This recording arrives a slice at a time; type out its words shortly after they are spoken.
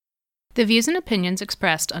The views and opinions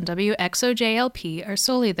expressed on WXOJLP are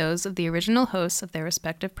solely those of the original hosts of their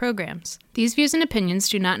respective programs. These views and opinions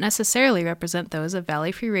do not necessarily represent those of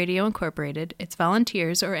Valley Free Radio Incorporated, its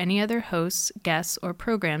volunteers, or any other hosts, guests, or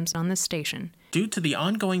programs on this station. Due to the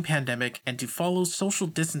ongoing pandemic and to follow social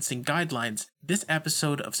distancing guidelines, this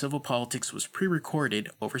episode of Civil Politics was pre-recorded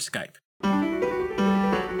over Skype.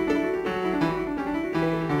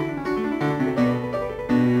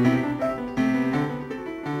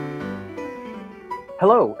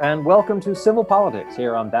 Hello, and welcome to Civil Politics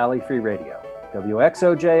here on Valley Free Radio,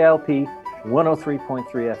 WXOJLP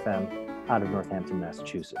 103.3 FM out of Northampton,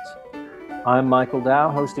 Massachusetts. I'm Michael Dow,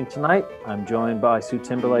 hosting tonight. I'm joined by Sue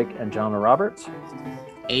Timberlake and Jonna Roberts.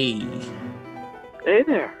 Hey. Hey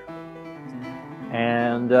there.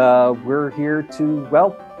 And we're here to,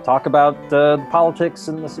 talk about the politics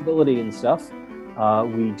and the civility and stuff.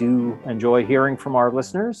 We do enjoy hearing from our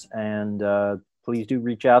listeners, and please do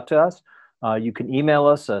reach out to us. You can email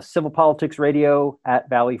us,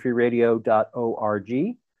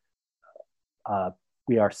 civilpoliticsradio@valleyfreeradio.org.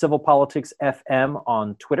 We are Civil Politics FM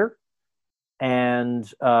on Twitter,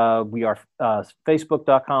 and we are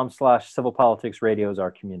facebook.com/civilpoliticsradio is our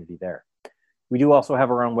community there. We do also have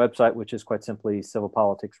our own website, which is quite simply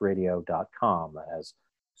civilpoliticsradio.com. That has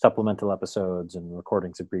supplemental episodes and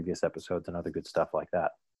recordings of previous episodes and other good stuff like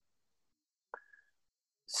that.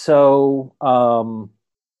 So,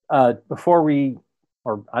 as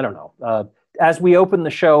we open the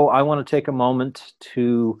show, I want to take a moment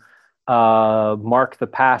to mark the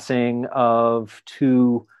passing of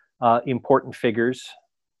two important figures,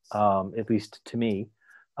 at least to me.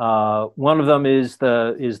 One of them is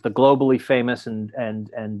the globally famous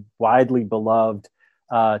and widely beloved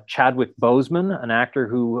Chadwick Boseman, an actor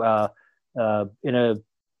who, in a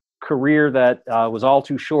career that was all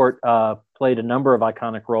too short, played a number of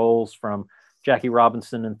iconic roles, from Jackie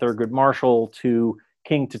Robinson in Thurgood Marshall to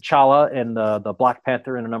King T'Challa in the Black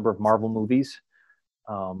Panther in a number of Marvel movies.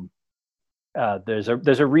 There's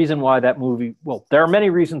a reason why that movie, there are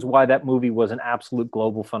many reasons why that movie was an absolute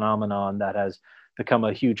global phenomenon that has become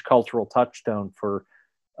a huge cultural touchstone for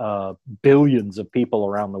billions of people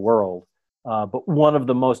around the world. But one of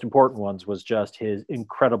the most important ones was just his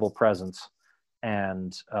incredible presence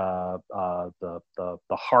and the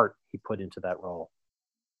heart he put into that role.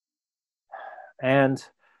 And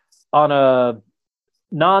on a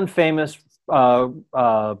non-famous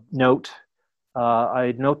note,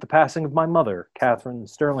 I note the passing of my mother, Catherine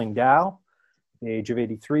Sterling Dow, at the age of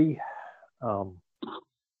 83.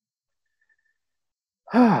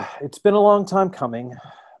 It's been a long time coming.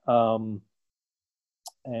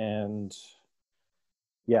 And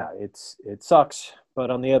yeah, it sucks. But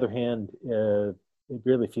on the other hand, it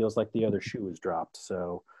really feels like the other shoe was dropped.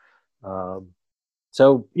 So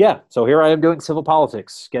here I am doing Civil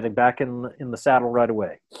Politics, getting back in the saddle right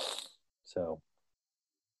away. So,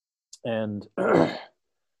 and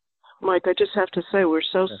Mike, I just have to say, we're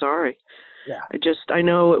so sorry. Yeah. I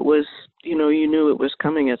know it was, you knew it was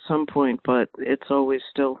coming at some point, but it's always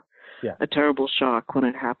still a terrible shock when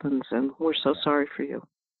it happens, and we're so sorry for you.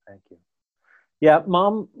 Thank you. Yeah,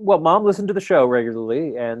 Mom listened to the show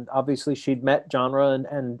regularly, and obviously she'd met Jonna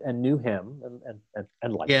and knew him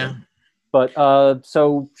and liked him. But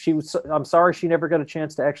so I'm sorry she never got a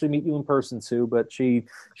chance to actually meet you in person, Sue, but she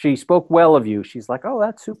spoke well of you. She's like, "Oh,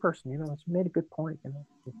 that Sue person, she made a good point, so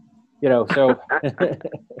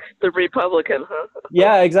the Republican, huh?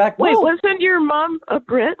 Yeah, exactly. Wait, wasn't your mom a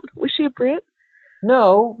Brit? Was she a Brit?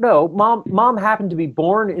 No. Mom happened to be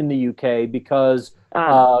born in the UK because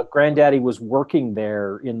Granddaddy was working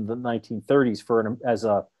there in the 1930s for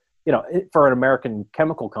an American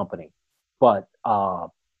chemical company. But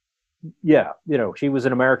she was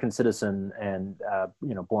an American citizen and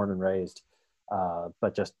born and raised,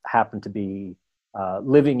 but just happened to be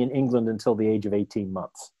living in England until the age of 18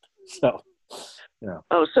 months. So,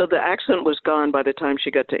 Oh, so the accent was gone by the time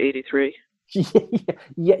she got to 83.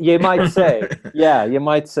 Yeah, you might say. Yeah, you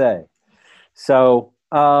might say. So,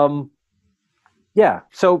 But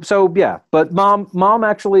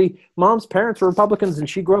Mom's parents were Republicans, and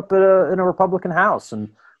she grew up in a Republican house.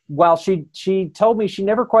 And while she told me she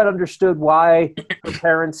never quite understood why her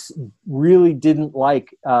parents really didn't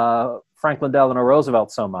like Franklin Delano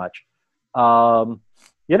Roosevelt so much,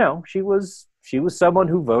 she was someone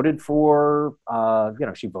who voted for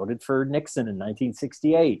she voted for Nixon in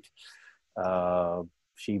 1968.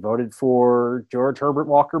 She voted for George Herbert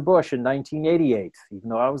Walker Bush in 1988, even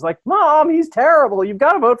though I was like, "Mom, he's terrible. You've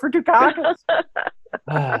got to vote for Dukakis."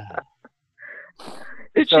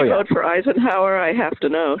 Did she vote for Eisenhower? I have to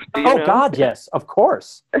know. Do you know? God, yes, of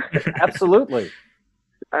course. Absolutely.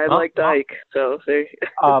 I liked Ike, so there.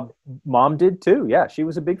 Mom did too. Yeah, she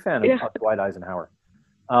was a big fan of Dwight Eisenhower,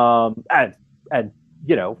 and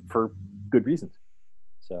for good reasons.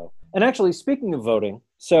 So, and actually, speaking of voting,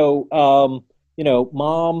 so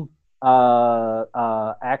Mom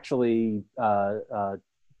actually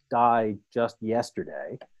died just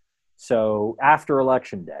yesterday. So after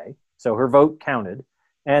Election Day, so her vote counted.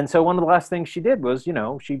 And so one of the last things she did was,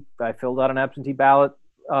 I filled out an absentee ballot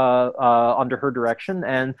under her direction,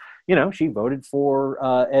 and she voted for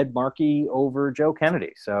Ed Markey over Joe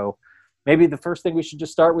Kennedy. So maybe the first thing we should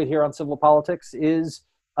just start with here on Civil Politics is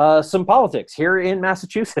some politics here in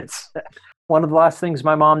Massachusetts. One of the last things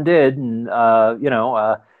my mom did, and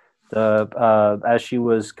as she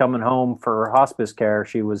was coming home for hospice care,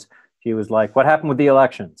 she was like, "What happened with the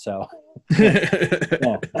election?" So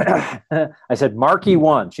I said, "Markey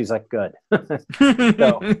won." She's like, "Good."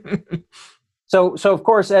 So of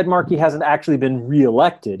course, Ed Markey hasn't actually been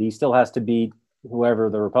reelected. He still has to beat whoever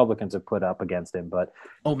the Republicans have put up against him. But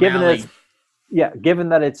given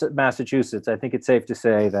that it's Massachusetts, I think it's safe to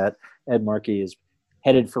say that Ed Markey is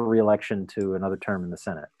headed for reelection to another term in the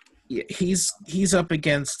Senate. Yeah, he's up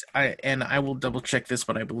against, and I will double check this,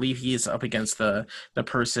 but I believe he is up against the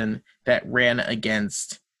person that ran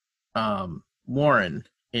against Warren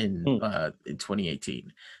in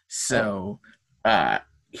 2018. So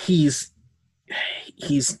he's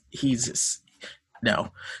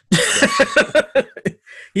no.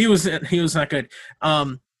 he was not good.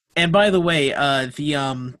 And by the way,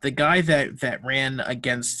 the guy that ran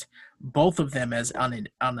against both of them as an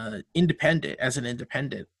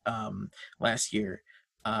independent last year,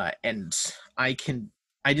 and I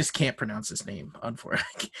just can't pronounce his name,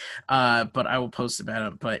 unfortunately. But I will post about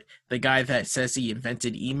him. But the guy that says he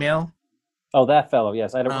invented email. Oh, that fellow.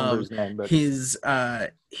 Yes, I don't remember his name, but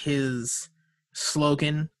his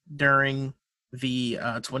slogan during the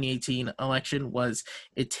 2018 election was,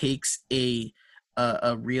 "It takes a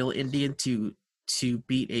real Indian to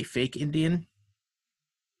beat a fake Indian."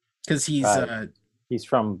 Because he's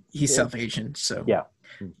South Asian, so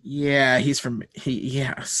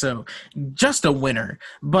so just a winner.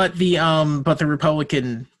 But the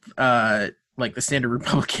Republican, like the standard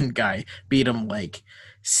Republican guy, beat him like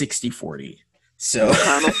 60-40. So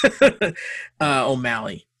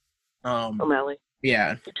O'Malley. O'Malley.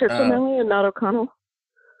 Yeah. You took O'Malley and not O'Connell?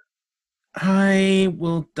 I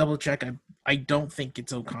will double check. I don't think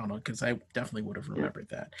it's O'Connell, because I definitely would have remembered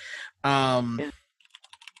that.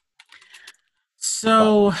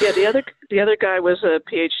 So the other guy was a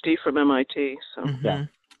PhD from MIT. So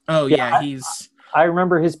I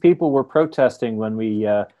remember his people were protesting when we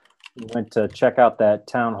went to check out that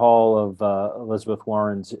town hall of Elizabeth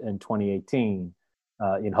Warren's in 2018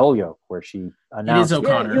 in Holyoke, where she announced. It is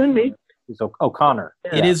O'Connor. Yeah, you and me. It's O'Connor.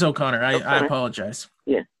 Yeah. It is O'Connor. I apologize.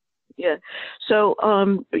 Yeah. So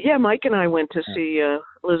Mike and I went to see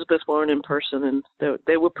Elizabeth Warren in person, and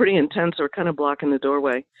they were pretty intense. They were kind of blocking the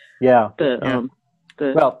doorway. Yeah.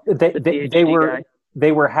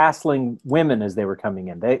 They were hassling women as they were coming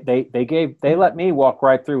in. They let me walk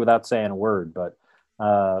right through without saying a word. But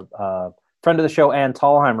friend of the show, Ann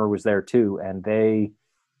Thalheimer, was there too, and they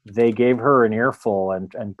gave her an earful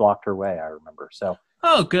and blocked her way. I remember. So.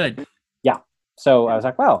 Oh, good. Yeah. So I was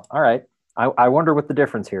like, well, all right. I wonder what the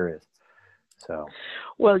difference here is. So.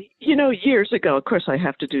 Well, years ago, of course, I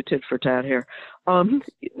have to do tit for tat here.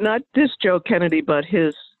 Not this Joe Kennedy, but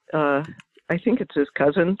his. I think it's his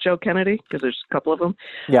cousin, Joe Kennedy, because there's a couple of them.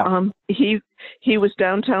 Yeah. He was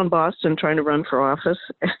downtown Boston trying to run for office.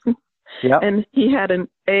 Yeah. And he had an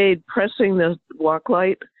aide pressing the walk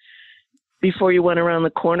light before you went around the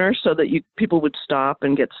corner so that people would stop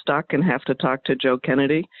and get stuck and have to talk to Joe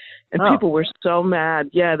Kennedy. And people were so mad.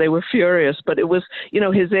 Yeah, they were furious. But it was,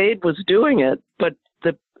 his aide was doing it, but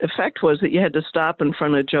the effect was that you had to stop in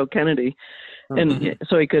front of Joe Kennedy. And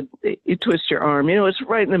so you twist your arm. It's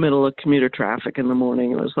right in the middle of commuter traffic in the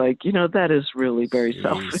morning. It was like, that is really very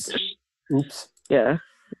selfish. Oops. Yeah.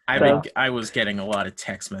 I was getting a lot of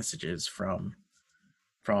text messages from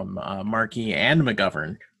Markey and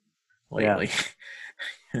McGovern lately.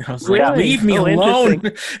 Yeah. I was like, leave me alone.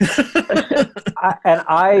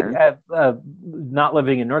 I not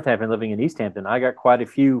living in Northampton, living in East Hampton, I got quite a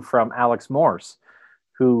few from Alex Morse,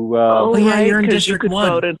 who you're in District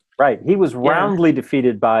 1. Right. He was roundly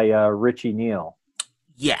defeated by Richie Neal.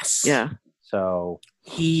 Yes. Yeah. So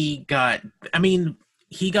he got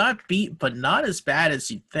beat, but not as bad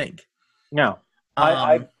as you'd think. No.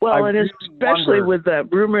 And especially with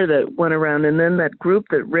that rumor that went around, and then that group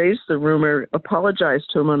that raised the rumor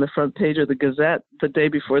apologized to him on the front page of the Gazette the day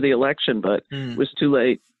before the election, but it was too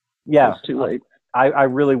late. Yeah. It was too late. I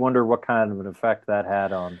really wonder what kind of an effect that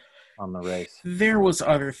had on the race. There was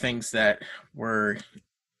other things that were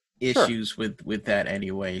Sure. issues with that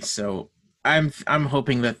anyway. So I'm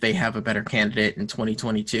hoping that they have a better candidate in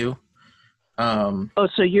 2022. Oh,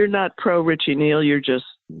 so you're not pro Richie Neal? You're just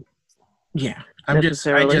Yeah, I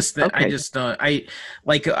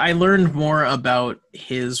learned more about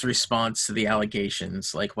his response to the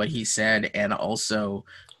allegations, like what he said, and also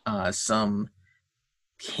some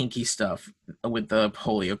kinky stuff with the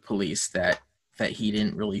polio police that he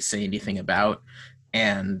didn't really say anything about,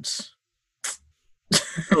 and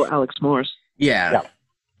Alex Morse. Yeah.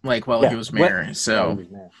 Like he was mayor,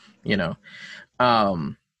 you know,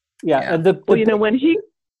 And when he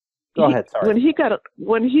go ahead. Sorry.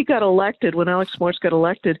 When he got elected, when Alex Morse got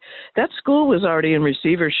elected, that school was already in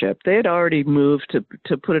receivership. They had already moved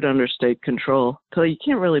to put it under state control. So you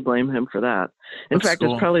can't really blame him for that. In fact,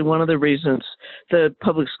 it's probably one of the reasons the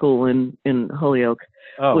public school in Holyoke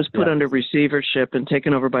was put under receivership and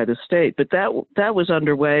taken over by the state. But that was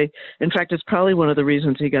underway. In fact, it's probably one of the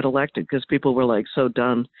reasons he got elected, because people were like so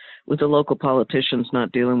done with the local politicians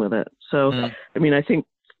not dealing with it. So, I mean, I think,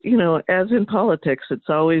 as in politics, it's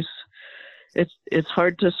always it's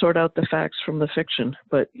hard to sort out the facts from the fiction,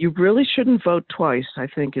 but you really shouldn't vote twice, I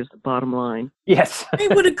think, is the bottom line. Yes. I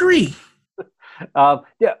would agree. To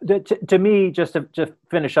me, just to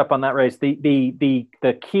finish up on that race, the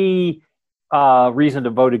key reason to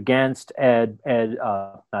vote against not Ed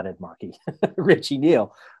Markey, Richie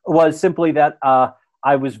Neal, was simply that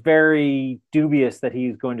I was very dubious that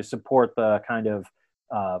he's going to support the kind of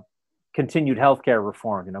continued healthcare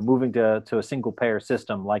reform, moving to a single payer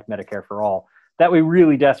system like Medicare for all that we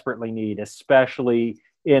really desperately need, especially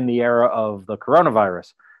in the era of the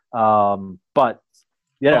coronavirus. But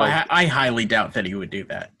I highly doubt that he would do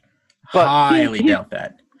that. But doubt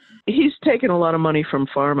that. He's taken a lot of money from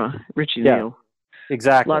pharma, Richie Neal.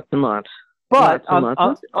 Exactly. Lots and lots. But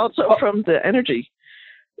also from the energy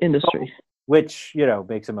industry, which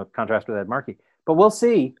makes him a contrast with Ed Markey. But we'll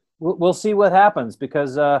see. We'll see what happens,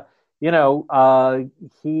 because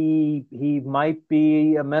he might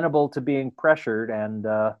be amenable to being pressured, and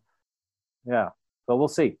but we'll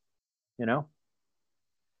see. Yeah.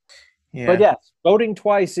 But yes, voting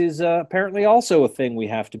twice is apparently also a thing we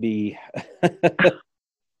have to be.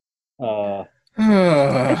 I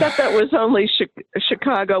thought that was only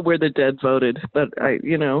Chicago where the dead voted, but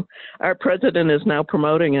our president is now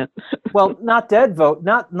promoting it. Well, not dead vote,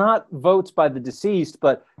 not votes by the deceased,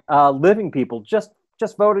 but living people just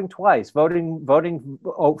voting twice, voting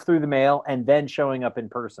through the mail and then showing up in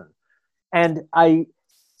person. And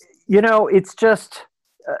it's just,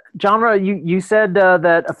 Genre, you said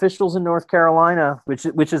that officials in North Carolina,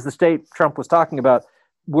 which is the state Trump was talking about,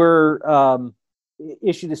 were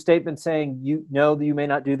issued a statement saying, you may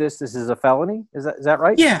not do this. This is a felony. Is that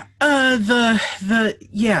right? Yeah.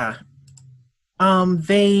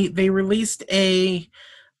 They released a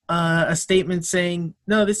statement saying,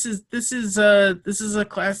 no, this is a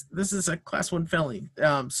class 1 felony.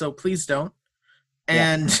 So please don't.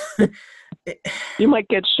 And you might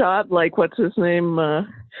get shot, like what's his name,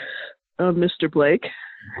 Mr. Blake.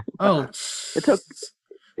 Oh,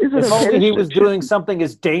 if only he was doing something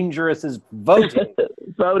as dangerous as voting.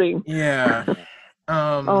 Voting. Yeah.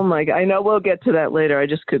 Oh my God! I know we'll get to that later. I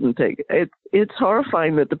just couldn't take it. It's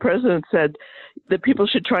horrifying that the president said that people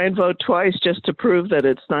should try and vote twice just to prove that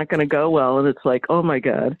it's not going to go well, and it's like, oh my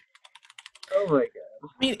God. Oh my God. I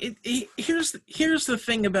mean, here's the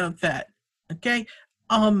thing about that. Okay,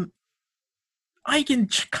 I can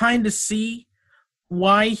kind of see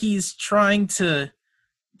why he's trying to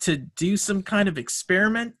do some kind of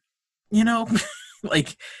experiment,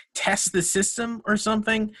 like test the system or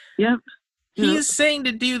something. Yeah. He's saying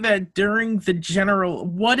to do that during the general.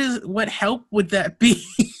 What help would that be?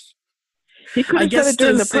 He could have said it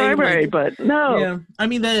during the primary, but no. Yeah, I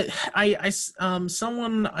mean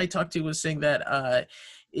someone I talked to was saying that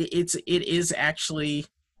it is actually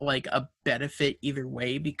like a benefit either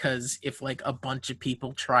way, because if like a bunch of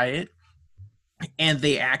people try it and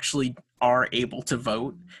they actually are able to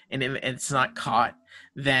vote and it's not caught,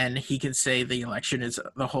 then he can say the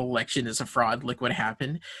whole election is a fraud, like what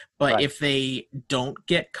happened. But right. If they don't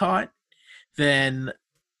get caught, then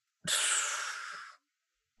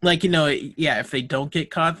if they don't get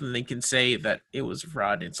caught, then they can say that it was a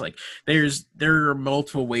fraud. It's like there are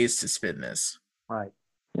multiple ways to spin this. Right.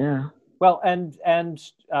 Yeah. Well, and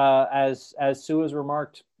as Sue has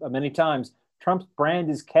remarked many times, Trump's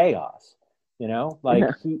brand is chaos. He doesn't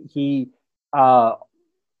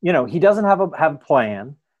have a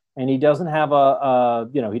plan, and he doesn't have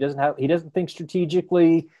he doesn't think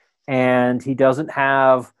strategically, and he doesn't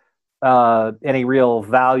have any real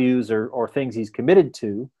values or things he's committed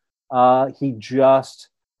to. He just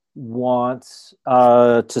wants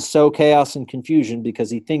to sow chaos and confusion because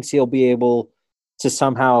he thinks he'll be able to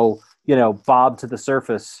somehow, bob to the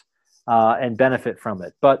surface and benefit from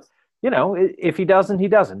it. But if he doesn't, he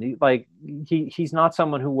doesn't. He's not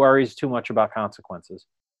someone who worries too much about consequences.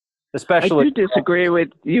 Especially, I do disagree with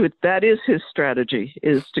you. That is his strategy,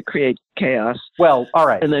 is to create chaos. Well, all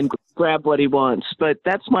right, and then grab what he wants. But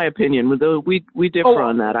that's my opinion. Though we differ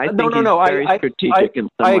on that. I think he's very strategic in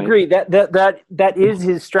some I way. agree that is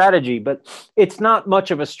his strategy, but it's not much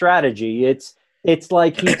of a strategy. It's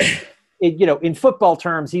like in football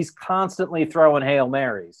terms, he's constantly throwing Hail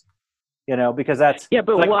Marys. Because that's but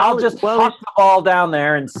like, I'll just huck the ball down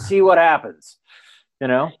there and see what happens.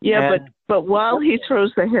 But while he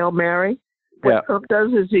throws the Hail Mary, what Trump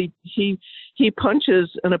does is he punches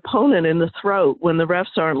an opponent in the throat when the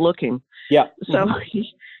refs aren't looking. Yeah. So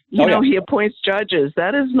he appoints judges.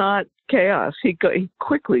 That is not chaos. He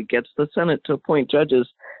quickly gets the Senate to appoint judges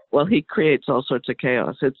while he creates all sorts of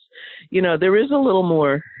chaos. It's there is a little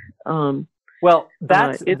more.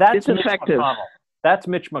 That's it's Mitch effective. McConnell. That's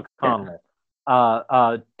Mitch McConnell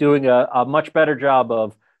doing a much better job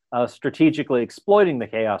of strategically exploiting the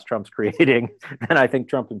chaos Trump's creating than I think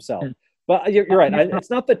Trump himself. But you're right.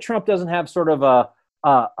 It's not that Trump doesn't have sort of a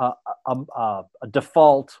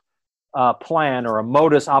default plan or a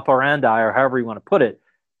modus operandi or however you want to put it,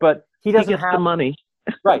 but he doesn't have the money.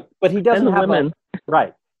 Right, but he doesn't and the have women.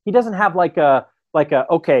 Right. He doesn't have like a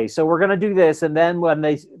okay, so we're going to do this, and then when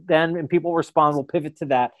people respond, we'll pivot to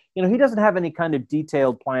that. He doesn't have any kind of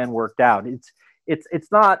detailed plan worked out.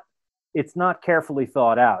 It's not carefully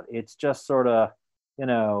thought out. It's just sort of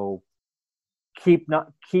keep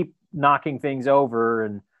knocking things over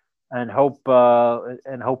and hope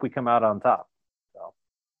we come out on top. So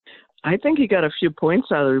I think he got a few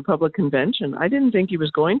points out of the Republican convention. I didn't think he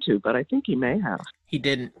was going to, but I think he may have. He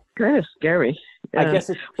didn't. Kind of scary. I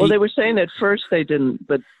guess they were saying at first they didn't,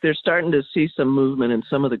 but they're starting to see some movement in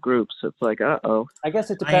some of the groups. It's like, uh-oh. I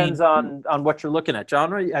guess it depends on what you're looking at.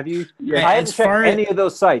 John, have you? Yeah, I haven't checked any of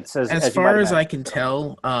those sites. As far as I can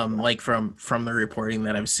tell, like from the reporting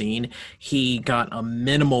that I've seen, he got a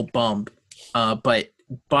minimal bump, but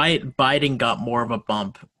Biden got more of a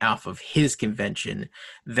bump off of his convention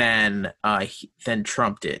than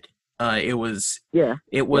Trump did. It was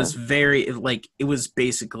very it was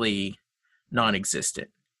basically non-existent.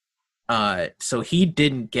 So he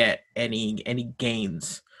didn't get any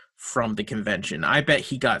gains from the convention. I bet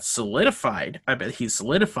he got solidified. I bet he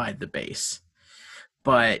solidified the base,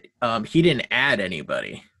 but he didn't add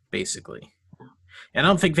anybody basically. And I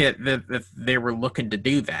don't think that they were looking to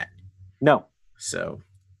do that. No. So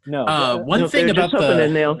one thing about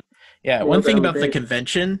the base.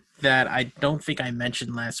 convention that I don't think I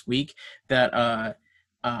mentioned last week that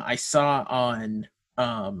I saw on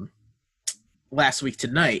last week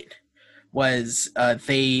tonight was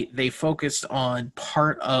they focused on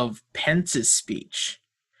part of Pence's speech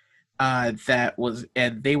and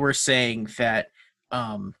they were saying that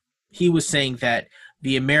he was saying that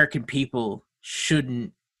the American people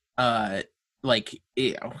shouldn't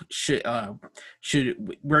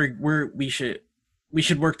we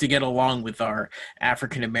should work to get along with our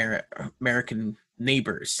African American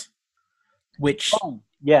neighbors, which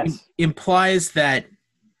implies that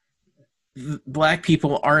Black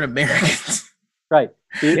people aren't Americans. Right.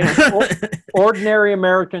 Ordinary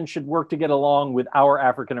Americans should work to get along with our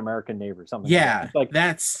African American neighbors. Something. Yeah, like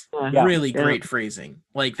that's really great phrasing.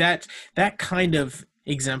 Like that kind of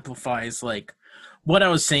exemplifies like what I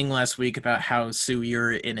was saying last week about how, Sue,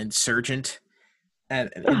 you're an insurgent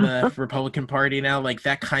in the Republican Party now. Like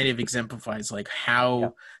that kind of exemplifies like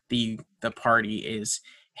how the party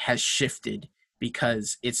has shifted,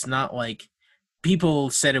 because it's not like people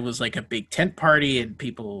said it was like a big tent party and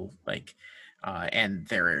people like and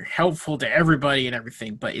they're helpful to everybody and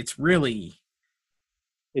everything, but it's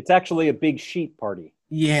actually a big sheet party.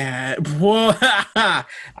 Yeah. Well,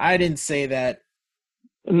 I didn't say that.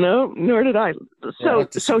 No, nor did I.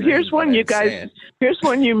 So here's one you guys. Here's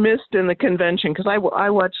one you missed in the convention, because I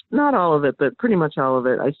watched not all of it, but pretty much all of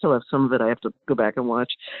it. I still have some of it I have to go back and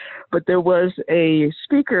watch. But there was a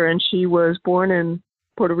speaker, and she was born in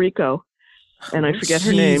Puerto Rico, and I forget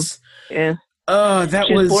her name. And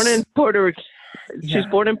she's born in Puerto Rico. She's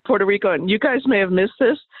born in Puerto Rico, and you guys may have missed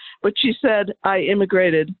this, but she said, "I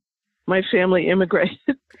immigrated. My family immigrated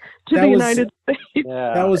to the United States."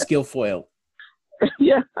 Yeah. That was Guilfoyle.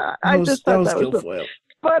 Yeah, I just thought that was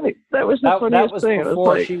funny. That was the funniest thing. That was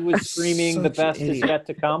before she was screaming, "The best is yet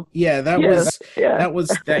to come." Yeah, that was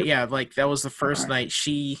the first night.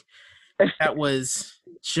 That was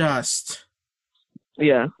just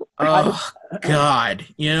Yeah. oh God,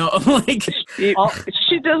 like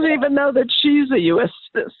She doesn't even know that she's a U.S.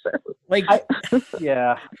 citizen. like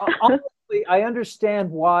Yeah. Honestly, I understand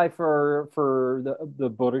why for the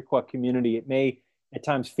Boricua community, it may at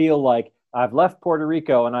times feel like I've left Puerto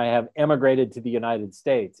Rico and I have emigrated to the United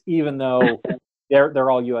States, even though they're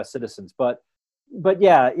all U.S. citizens. But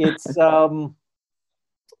yeah, it's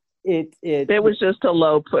it was just a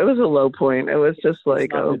low. It was a low point. It was just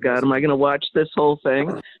like, oh God, am I going to watch this whole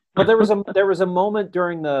thing? But there was a moment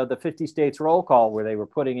during the 50 states roll call where they were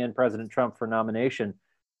putting in President Trump for nomination,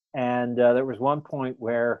 and there was one point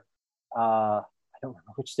where I don't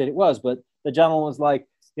remember which state it was, but the gentleman was like,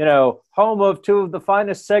 home of two of the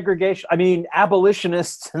finest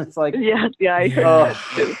abolitionists. And it's like, yeah, I heard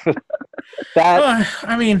that.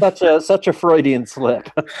 I mean, such a Freudian slip.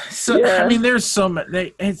 So yeah. I mean, there's so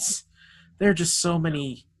many. There are just so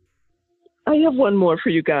many. I have one more for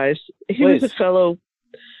you guys. He was a fellow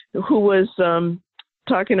who was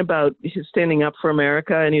talking about his standing up for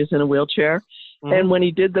America, and he was in a wheelchair. Mm-hmm. And when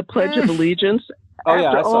he did the Pledge of Allegiance,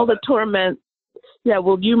 after all the torment. Yeah,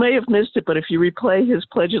 well, you may have missed it, but if you replay his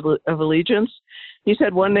Pledge of Allegiance, he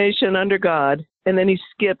said one nation under God, and then he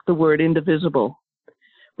skipped the word indivisible,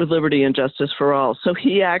 with liberty and justice for all. So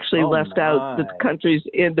he actually left out the country's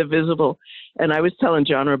indivisible. And I was telling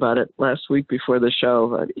John about it last week before the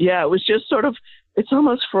show. But yeah, it was just sort of, it's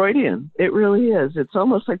almost Freudian. It really is. It's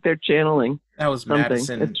almost like they're channeling. That was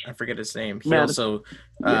Madison. I forget his name. He also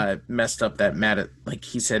messed up that like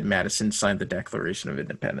he said Madison signed the Declaration of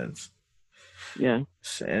Independence. Yeah.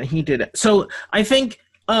 And he did it. So I think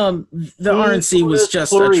the RNC was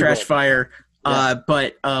just a trash fire.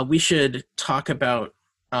 But we should talk about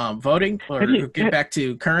voting or get back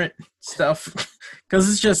to current stuff, because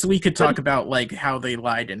it's just, we could talk about like how they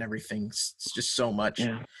lied and everything. It's just so much.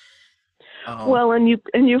 Yeah. Well, and you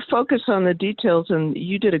focus on the details, and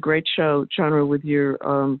you did a great show, Genre, with your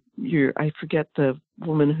I forget the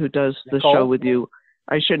woman who does the show with you.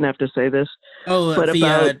 I shouldn't have to say this. But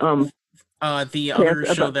the other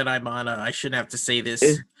show that I'm on, I shouldn't have to say this.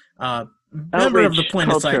 Member of the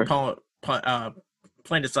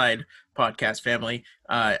Planetside podcast family,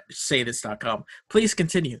 saythis.com. Please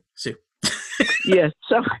continue, Sue. Yes,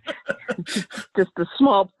 so just a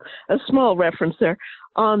small reference there.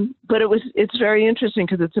 But it's very interesting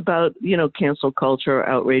because it's about, cancel culture,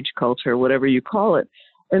 outrage culture, whatever you call it,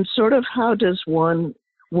 and sort of how does one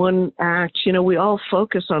act. We all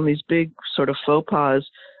focus on these big sort of faux pas,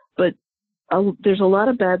 but there's a lot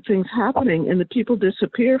of bad things happening, and the people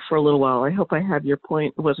disappear for a little while. I hope I have your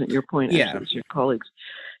point. It wasn't your point, actually, it was your colleagues.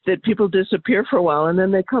 That people disappear for a while, and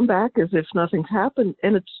then they come back as if nothing's happened.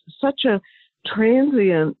 And it's such a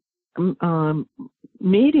transient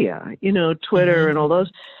media, Twitter and all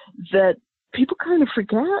those, that people kind of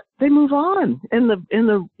forget. They move on, and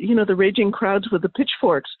the raging crowds with the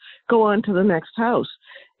pitchforks go on to the next house.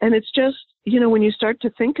 And it's just, when you start to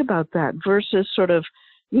think about that versus sort of,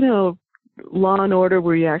 Law and Order,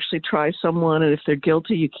 where you actually try someone, and if they're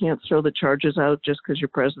guilty, you can't throw the charges out just because you're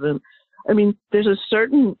president. I mean, there's a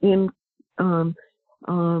certain what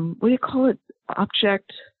do you call it?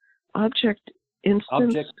 Object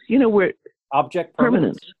instance. Where object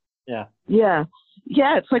permanence. Yeah.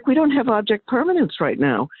 It's like we don't have object permanence right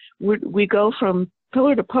now. We go from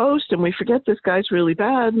pillar to post, and we forget this guy's really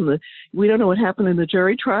bad, and we don't know what happened in the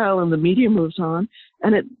jury trial, and the media moves on.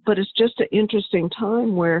 But it's just an interesting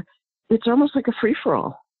time where it's almost like a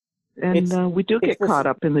free-for-all, and we do get caught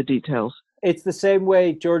up in the details. It's the same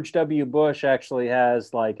way George W. Bush actually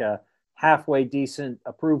has like a halfway decent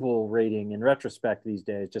approval rating in retrospect these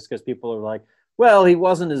days, just because people are like, well, he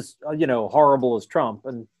wasn't as horrible as Trump,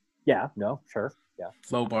 and low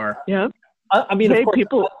bar. Yeah, I mean, of course,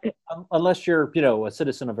 people, unless you're a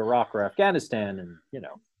citizen of Iraq or Afghanistan, and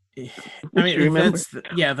I mean, that's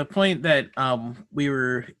the point that we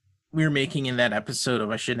were making in that episode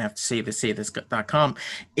of I Shouldn't Have to Say This, saythis.com,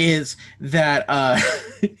 is that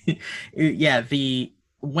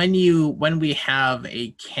when we have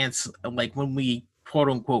a cancel, like when we quote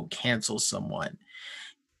unquote cancel someone,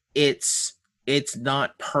 it's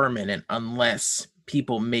not permanent unless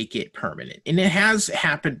people make it permanent, and it has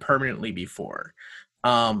happened permanently before.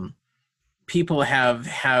 People have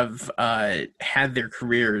had their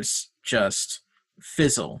careers just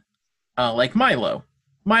fizzle, like Milo.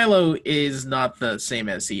 Milo is not the same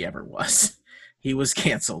as he ever was. He was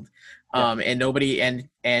canceled, and nobody,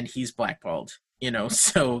 and he's blackballed,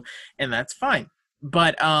 so, and that's fine.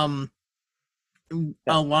 But a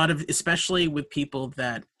lot of, especially with people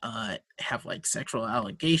that have like sexual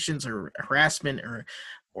allegations or harassment or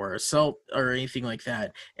or assault or anything like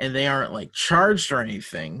that, and they aren't like charged or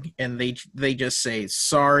anything, and they just say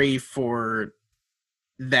sorry for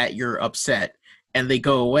that you're upset, and they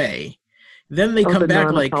go away. Then they come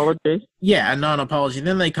back like, yeah, a non-apology.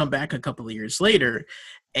 Then they come back a couple of years later,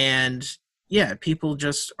 and yeah, people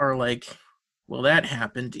just are like, well, that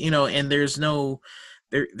happened, and there's no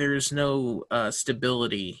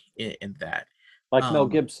stability in that. Like Mel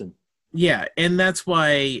Gibson. Yeah, and that's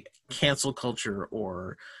why cancel culture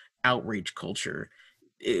or outrage culture,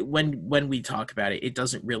 when we talk about it, it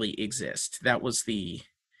doesn't really exist. That was the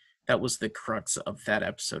crux of that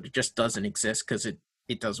episode. It just doesn't exist because it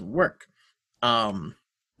doesn't work.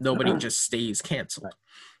 Nobody just stays canceled. Right.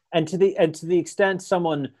 And to the extent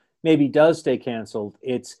someone maybe does stay canceled,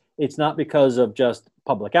 it's not because of just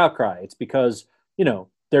public outcry. It's because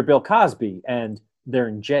they're Bill Cosby and they're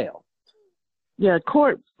in jail. Yeah,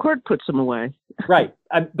 court puts them away. Right.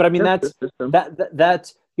 But I mean, that's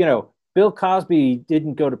Bill Cosby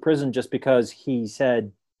didn't go to prison just because he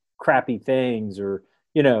said crappy things or,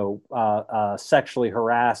 sexually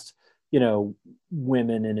harassed,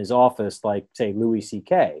 women in his office, like say Louis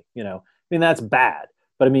C.K., I mean, that's bad.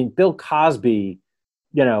 But I mean, Bill Cosby,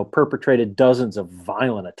 perpetrated dozens of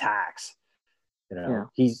violent attacks.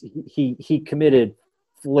 He committed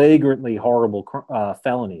flagrantly horrible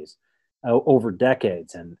felonies over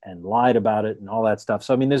decades and lied about it and all that stuff.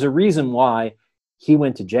 So, I mean, there's a reason why he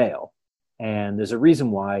went to jail, and there's a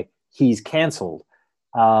reason why he's canceled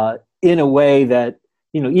in a way that,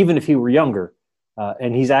 even if he were younger,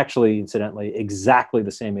 and he's actually, incidentally, exactly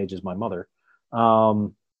the same age as my mother.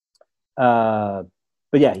 But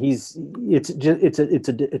yeah, it's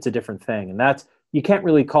a different thing. And that's, you can't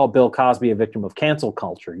really call Bill Cosby a victim of cancel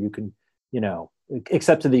culture. You can,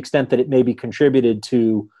 except to the extent that it maybe contributed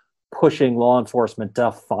to pushing law enforcement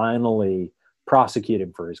to finally prosecute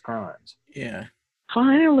him for his crimes. Yeah.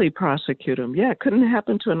 Finally prosecute him. Yeah, it couldn't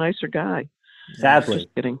happen to a nicer guy. Sadly.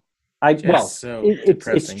 Just kidding.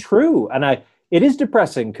 It's true. And it is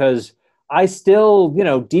depressing because I still,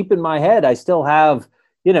 deep in my head, I still have,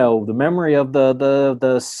 the memory of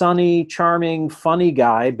the sunny, charming, funny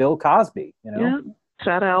guy, Bill Cosby, Yeah.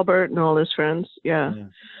 Fat Albert and all his friends. Yeah.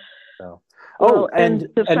 So, and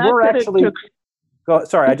we're actually,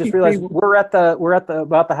 sorry, I just realized we're at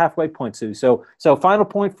about the halfway point, Sue. So final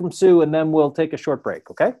point from Sue, and then we'll take a short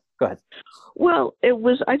break. Okay, go ahead. Well,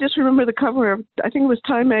 I just remember the cover of, I think it was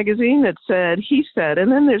Time magazine that said, he said,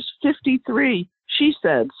 and then there's 53 she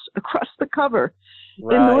says across the cover.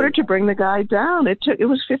 Right. In order to bring the guy down, it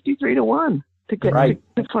was 53-1 to get to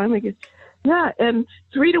finally get. Yeah, and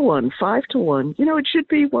 3-1, 5-1. It should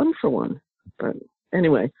be 1-1. But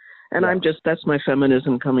anyway, and that's my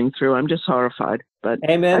feminism coming through. I'm just horrified. But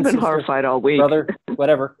amen, I've been horrified all week. Brother,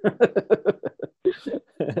 whatever.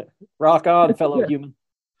 Rock on, fellow human.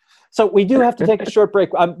 So we do have to take a short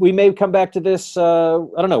break. We may come back to this. I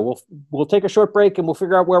don't know. We'll take a short break and we'll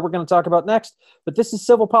figure out where we're going to talk about next. But this is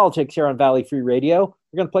Civil Politics here on Valley Free Radio.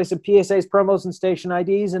 We're going to play some PSAs, promos, and station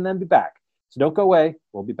IDs, and then be back. So don't go away.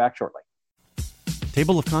 We'll be back shortly.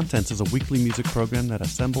 Table of Contents is a weekly music program that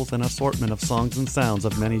assembles an assortment of songs and sounds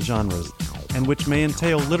of many genres, and which may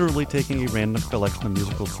entail literally taking a random collection of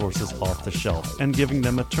musical sources off the shelf and giving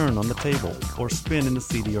them a turn on the table or spin in the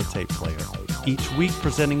CD or tape player. Each week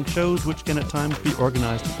presenting shows which can at times be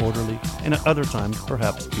organized and orderly, and at other times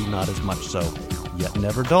perhaps be not as much so, yet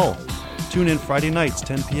never dull. Tune in Friday nights,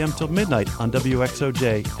 10 p.m. till midnight on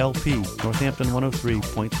WXOJ LP, Northampton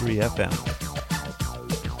 103.3 FM.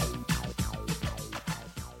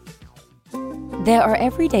 There are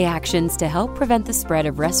everyday actions to help prevent the spread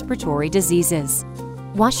of respiratory diseases.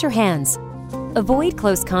 Wash your hands. Avoid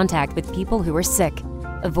close contact with people who are sick.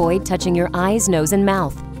 Avoid touching your eyes, nose, and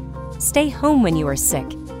mouth. Stay home when you are sick.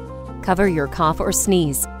 Cover your cough or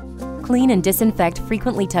sneeze. Clean and disinfect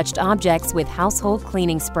frequently touched objects with household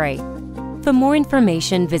cleaning spray. For more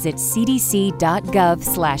information, visit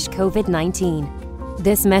cdc.gov/COVID-19.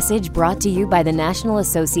 This message brought to you by the National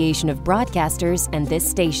Association of Broadcasters and this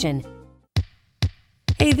station.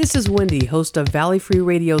 Hey, this is Wendy, host of Valley Free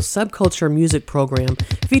Radio's Subculture Music Program,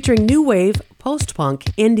 featuring new wave, post-punk,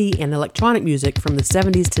 indie, and electronic music from the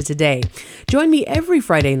 70s to today. Join me every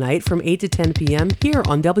Friday night from 8 to 10 p.m. here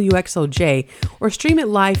on WXOJ, or stream it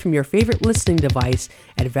live from your favorite listening device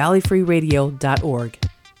at valleyfreeradio.org.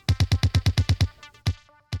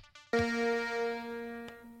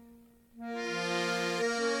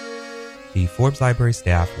 The Forbes Library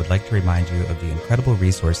staff would like to remind you of the incredible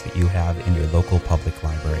resource that you have in your local public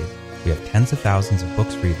library. We have tens of thousands of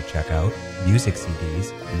books for you to check out, music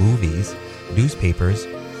CDs, movies, newspapers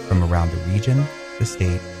from around the region, the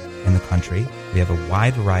state, in the country. We have a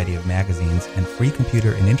wide variety of magazines and free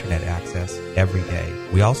computer and internet access every day.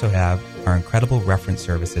 We also have our incredible reference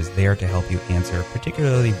services there to help you answer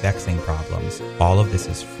particularly vexing problems. All of this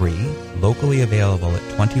is free, locally available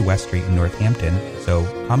at 20 West Street in Northampton, so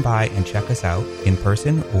come by and check us out in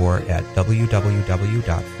person or at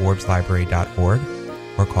www.forbeslibrary.org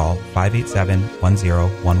or call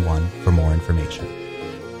 587-1011 for more information.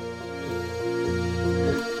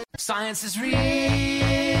 Science is real,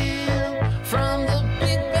 from the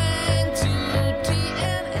Big Bang to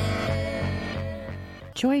DNA.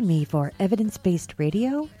 Join me for Evidence-Based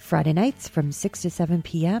Radio, Friday nights from 6 to 7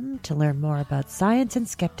 p.m. to learn more about science and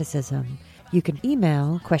skepticism. You can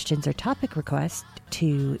email questions or topic requests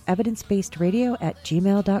to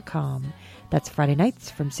evidencebasedradio@gmail.com. That's Friday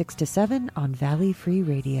nights from 6 to 7 on Valley Free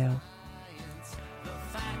Radio.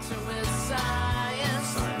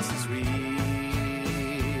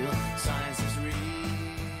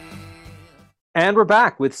 And we're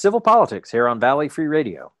back with Civil Politics here on Valley Free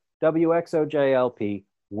Radio, WXOJLP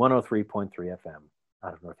 103.3 FM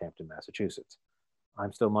out of Northampton, Massachusetts.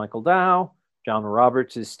 I'm still Michael Dow. John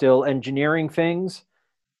Roberts is still engineering things.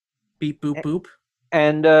 Beep, boop, boop.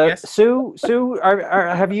 And Yes. Sue,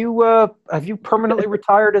 have you permanently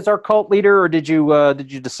retired as our cult leader, or did you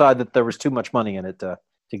decide that there was too much money in it to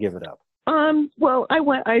give it up? Well,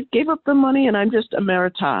 I gave up the money, and I'm just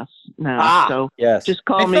emeritus now. So yes, just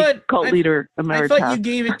call me cult leader emeritus. I thought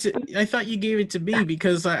you gave it to me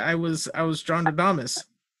because I was John Radames.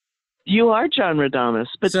 You are John Radames,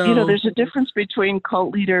 but So- there's a difference between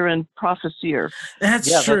cult leader and profiteer.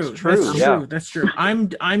 That's true. true. That's true. That's Yeah. true. That's true.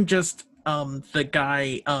 I'm just the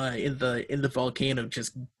guy in the volcano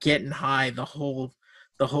just getting high the whole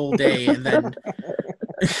day, and then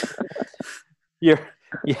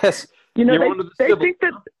yes. They think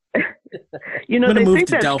that I'm gonna they move think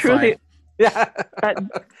to that's Delphi. true.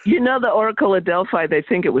 The Oracle at Delphi, they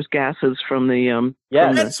think it was gases from the Yeah.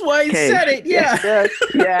 from the That's why I cave. said it. Yeah.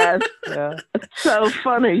 Yes. Yeah. So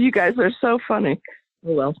funny. You guys are so funny.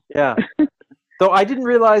 Oh, well. Yeah. Though I didn't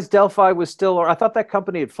realize Delphi was still, or I thought that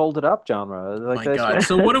company had folded up, genre. My God.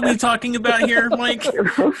 So what are we talking about here, Mike?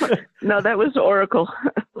 No, that was Oracle.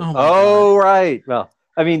 Oh, my Oh, right. Well,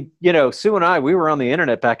 I mean, Sue and I, we were on the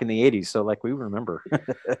internet back in the 80s, so we remember.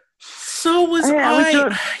 So was Yeah, we I.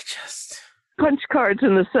 doing- I just. Punch cards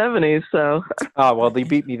in the 70s, so. Oh, well, they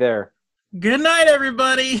beat me there. Good night,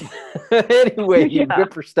 everybody. Anyway, you Yeah.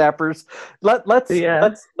 whippersnappers. Let's Yeah.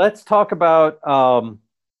 talk about.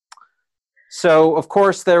 So, of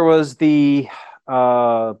course, there was the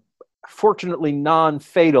fortunately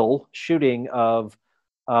non-fatal shooting of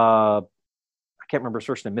I can't remember his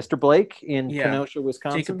first name, Mr. Blake in Yeah. Kenosha,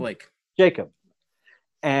 Wisconsin. Jacob Blake. Jacob,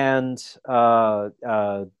 and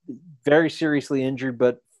very seriously injured,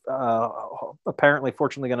 but apparently,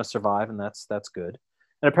 fortunately, going to survive, and that's good.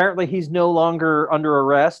 And apparently, he's no longer under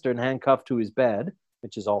arrest and handcuffed to his bed,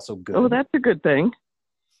 which is also good. Oh, that's a good thing.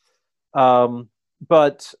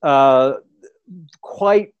 But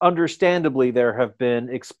quite understandably, there have been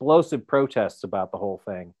explosive protests about the whole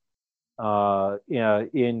thing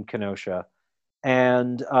in Kenosha.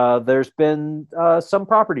 And there's been some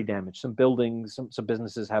property damage. Some buildings, some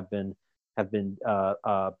businesses have been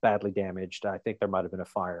badly damaged. I think there might have been a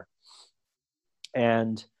fire.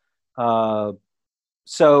 And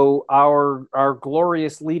so our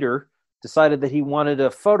glorious leader decided that he wanted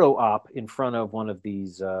a photo op in front of one of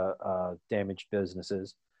these damaged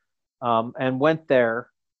businesses, and went there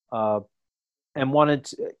and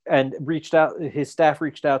reached out. His staff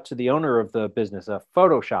reached out to the owner of the business, a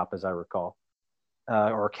photo shop, as I recall.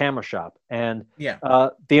 Or a camera shop, and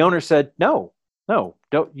the owner said, "No,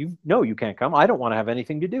 you can't come. I don't want to have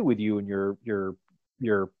anything to do with you and your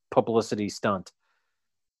publicity stunt."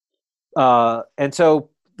 And so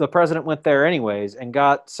the president went there anyways and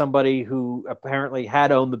got somebody who apparently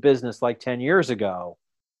had owned the business 10 years ago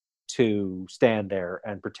to stand there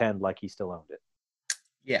and pretend like he still owned it.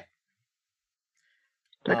 Yeah.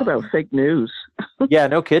 Talk about fake news. Yeah,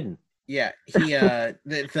 no kidding. Yeah, he I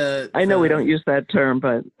know we don't use that term,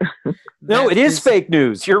 but no, it is fake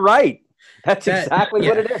news. You're right. That's exactly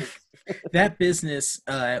what it is. That business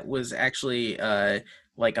was actually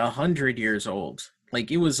 100 years old.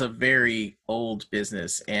 It was a very old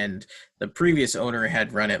business, and the previous owner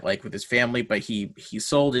had run it with his family, but he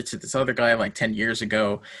sold it to this other guy 10 years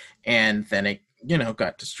ago, and then it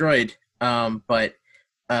got destroyed. And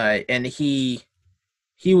he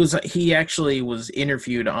actually was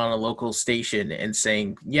interviewed on a local station and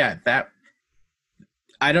saying,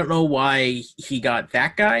 I don't know why he got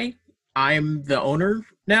that guy. I'm the owner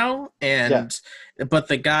now, and but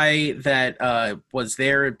the guy that was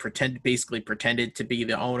there and basically pretended to be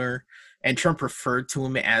the owner, and Trump referred to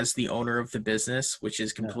him as the owner of the business, which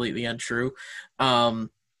is completely untrue.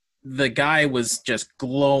 The guy was just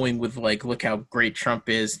glowing with like, look how great Trump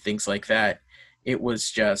is, things like that. It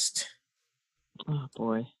was just, oh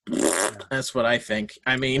boy, that's what I think.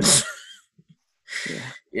 I mean,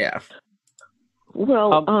 yeah.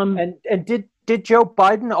 Well, and did Joe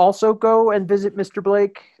Biden also go and visit Mr.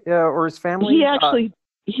 Blake or his family?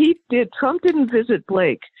 He did. Trump didn't visit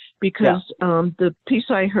Blake because the piece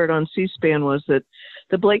I heard on C-SPAN was that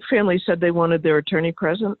the Blake family said they wanted their attorney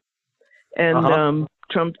present, and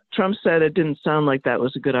Trump said it didn't sound like that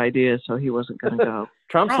was a good idea, so he wasn't going to go.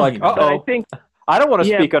 Trump's like, But I think I don't want to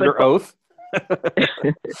speak under oath.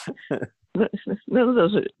 None of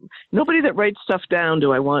those. Nobody that writes stuff down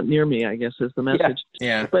do I want near me, I guess, is the message.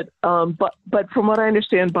 Yeah. But from what I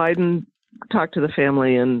understand, Biden talked to the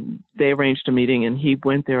family and they arranged a meeting, and he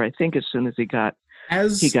went there, I think, as soon as he got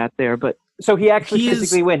there. But so he actually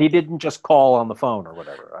physically went. He didn't just call on the phone or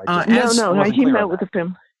whatever. He met with the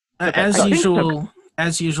family.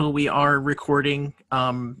 As usual, we are recording.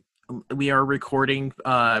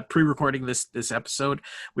 Pre-recording this episode.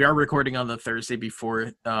 We are recording on the Thursday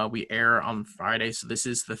before we air on Friday, so this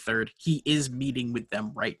is the third. He is meeting with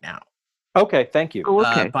them right now. Okay, thank you.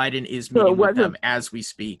 Biden is meeting with them as we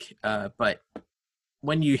speak, but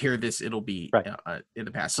when you hear this, it'll be in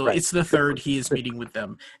the past. So it's the third. He is meeting with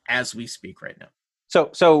them as we speak right now.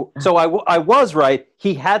 So I was right.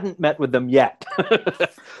 He hadn't met with them yet.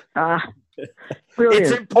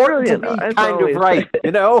 It's important to be kind of right,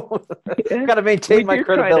 you know. Got to maintain my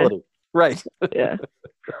credibility, right? Yeah.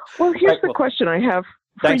 Well, here's the question I have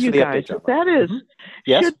for you guys. That is,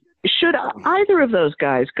 should either of those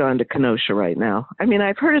guys gone to Kenosha right now? I mean,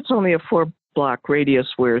 I've heard it's only a 4-block radius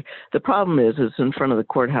where the problem is in front of the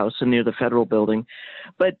courthouse and near the federal building.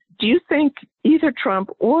 But do you think either Trump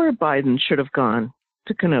or Biden should have gone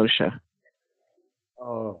to Kenosha?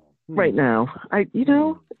 Right now,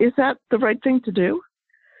 is that the right thing to do?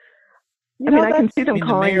 I can see them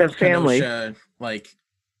calling their family. Kenosha, like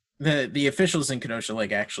the officials in Kenosha,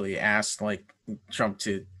 like actually asked like Trump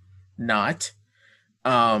to not,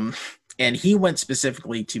 and he went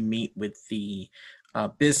specifically to meet with the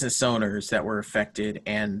business owners that were affected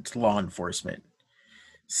and law enforcement.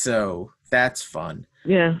 So that's fun.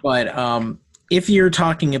 Yeah. But if you're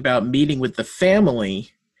talking about meeting with the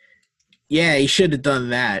family, yeah, he should have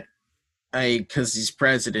done that. Because he's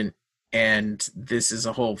president and this is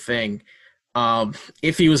a whole thing.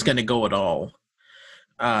 If he was going to go at all.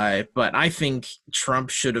 But I think Trump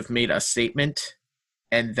should have made a statement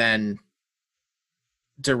and then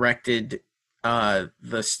directed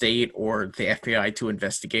the state or the FBI to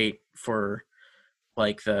investigate for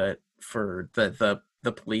like the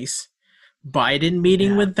police. Biden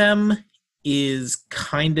meeting with them is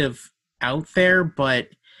kind of out there, but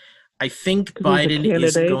I think Biden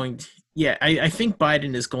is going to. Yeah, I think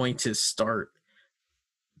Biden is going to start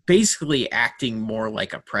basically acting more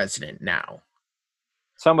like a president now.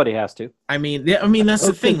 Somebody has to. I mean that's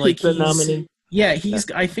the thing. Like the nominee. Yeah,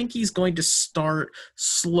 I think he's going to start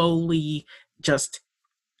slowly just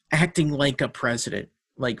acting like a president,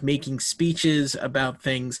 like making speeches about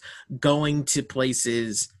things, going to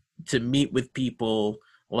places to meet with people.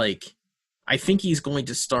 Like, I think he's going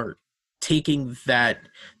to start taking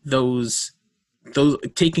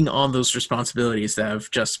taking on those responsibilities that have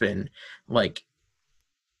just been like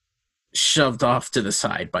shoved off to the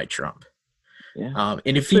side by Trump. Yeah.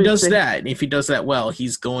 And if he does that well,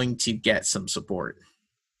 he's going to get some support.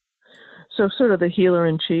 So sort of the healer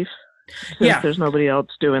in chief. There's nobody else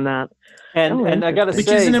doing that. And I got to say, which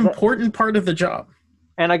is an important part of the job.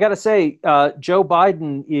 And I got to say, Joe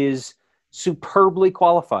Biden is superbly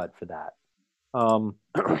qualified for that.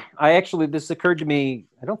 This occurred to me,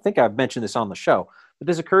 I don't think I've mentioned this on the show, but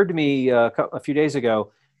this occurred to me a few days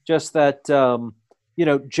ago, just that,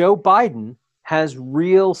 Joe Biden has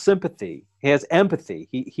real sympathy. He has empathy.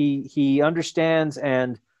 He understands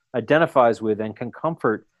and identifies with and can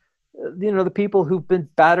comfort, the people who've been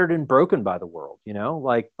battered and broken by the world,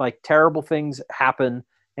 like terrible things happen,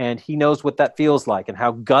 and he knows what that feels like and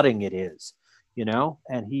how gutting it is,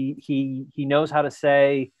 and he knows how to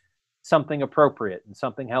say something appropriate and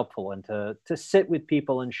something helpful and to sit with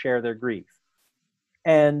people and share their grief.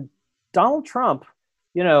 And Donald Trump,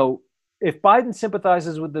 if Biden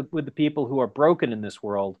sympathizes with the people who are broken in this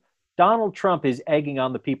world, Donald Trump is egging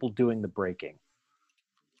on the people doing the breaking.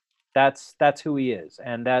 That's who he is.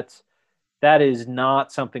 And that is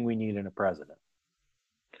not something we need in a president.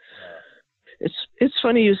 It's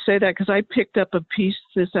funny you say that because I picked up a piece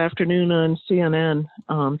this afternoon on CNN,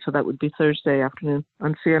 so that would be Thursday afternoon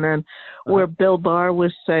on CNN, where Bill Barr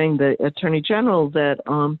was saying, the Attorney General, that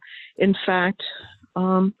in fact,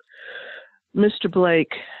 Mr.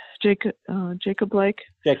 Blake, Jacob Blake,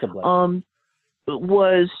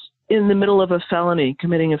 was in the middle of a felony,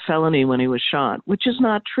 committing a felony when he was shot, which is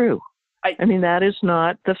not true. I mean, that is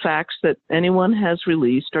not the facts that anyone has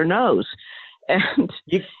released or knows. And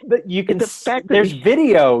you can. There's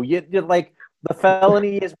video. You like the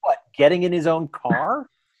felony is what? Getting in his own car.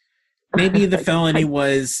 Maybe the felony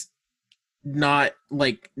was not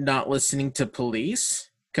listening to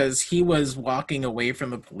police, because he was walking away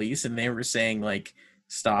from the police and they were saying like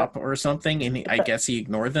stop or something, and I guess he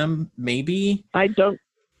ignored them. Maybe I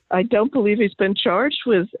don't believe he's been charged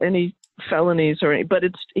with any felonies or any. But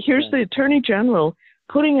here's the Attorney General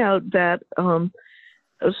putting out that.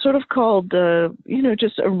 Sort of called,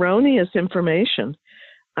 just erroneous information.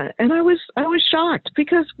 And I was shocked,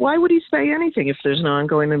 because why would he say anything if there's an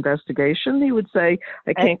ongoing investigation? He would say,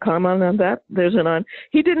 I can't comment on that.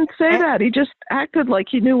 He didn't say that. He just acted like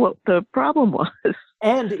he knew what the problem was.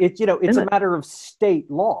 And it's a matter of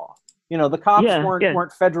state law. The cops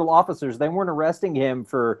weren't federal officers. They weren't arresting him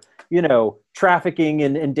for, trafficking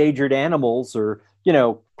in endangered animals or,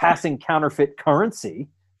 passing counterfeit currency.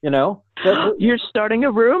 You're starting a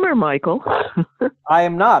rumor, Michael. I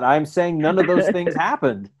am not. I'm saying none of those things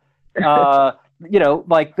happened. There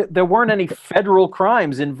weren't any federal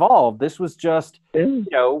crimes involved. This was just, a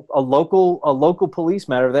local police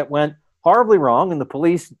matter that went horribly wrong, and the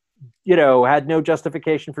police, had no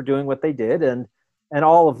justification for doing what they did, and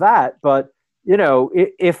all of that. But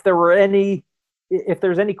if there's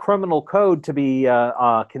any criminal code to be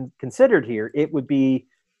considered here, it would be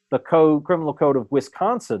the criminal code of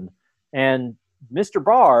Wisconsin, and Mr.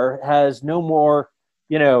 Barr has no more,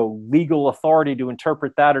 legal authority to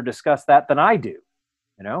interpret that or discuss that than I do,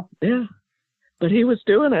 Yeah, but he was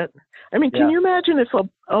doing it. I mean, can you imagine if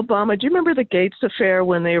Obama? Do you remember the Gates affair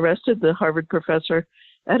when they arrested the Harvard professor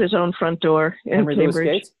at his own front door in Cambridge?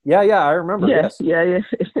 Gates? Yeah, I remember. Yes. Yeah.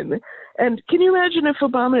 And can you imagine if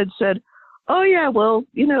Obama had said, "Oh yeah, well,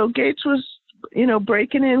 Gates was."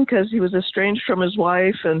 Breaking in because he was estranged from his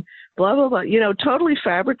wife and blah, blah, blah, totally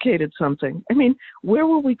fabricated something. I mean, where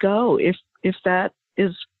will we go if that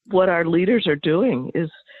is what our leaders are doing,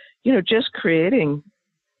 is, just creating,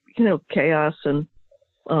 chaos and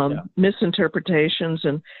misinterpretations.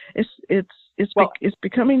 And it's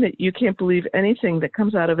becoming that you can't believe anything that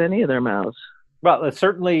comes out of any of their mouths. Well, it's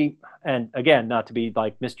certainly, and again, not to be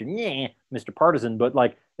like Mr. Partisan, but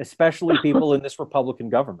like especially people in this Republican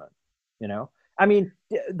government. I mean,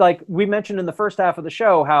 like we mentioned in the first half of the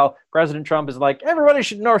show, how President Trump is like, everybody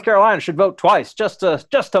in North Carolina should vote twice just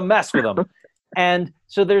to mess with them. And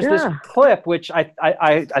so there's this clip, which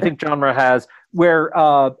I think Genre has, where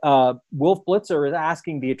Wolf Blitzer is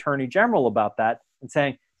asking the Attorney General about that and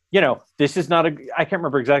saying, this is not I can't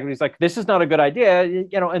remember exactly. He's like, this is not a good idea,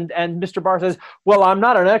 and Mr. Barr says, well, I'm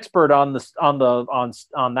not an expert on the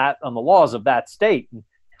laws of that state.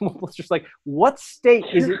 It's just like, what state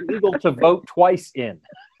is it legal to vote twice in?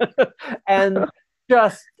 And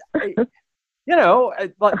just,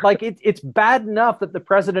 it's bad enough that the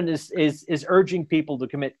president is urging people to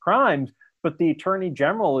commit crimes, but the Attorney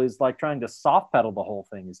General is like trying to soft pedal the whole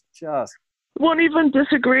thing. Is just won't even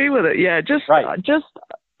disagree with it. Yeah, just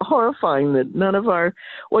horrifying that none of our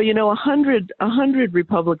 100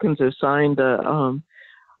 Republicans have signed a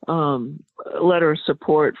letter of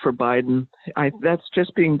support for Biden. I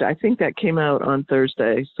think that came out on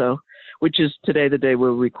Thursday, so which is today, the day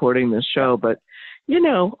we're recording this show. But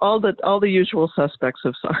all the usual suspects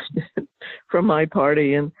have signed it from my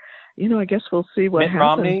party, and I guess we'll see what Mitt happens.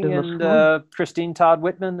 Romney and Christine Todd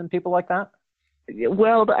Whitman and people like that.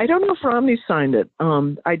 Well, I don't know if Romney signed it.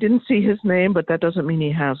 I didn't see his name, but that doesn't mean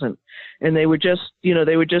he hasn't. And they were just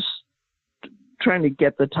trying to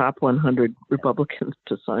get the top 100 Republicans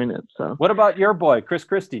to sign it. So, what about your boy, Chris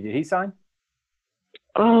Christie? Did he sign?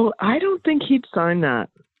 Oh, I don't think he'd sign that.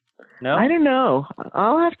 No, I don't know.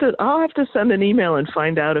 I'll have to send an email and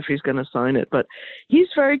find out if he's going to sign it. But he's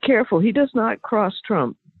very careful. He does not cross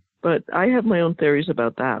Trump. But I have my own theories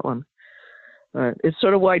about that one. It's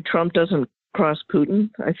sort of why Trump doesn't cross Putin.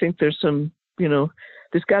 I think there's some,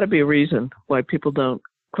 there's got to be a reason why people don't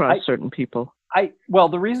cross certain people.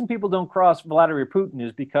 The reason people don't cross Vladimir Putin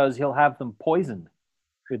is because he'll have them poisoned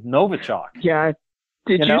with Novichok. Yeah.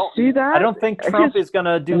 Did you see that? I don't think Trump is going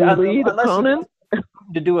to do that unless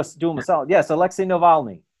to do him a solid. Yes, Alexei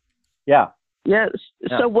Navalny. Yeah. Yes.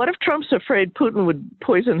 Yeah. So what if Trump's afraid Putin would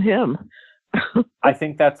poison him? I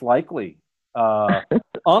think that's likely.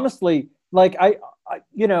 Honestly, like I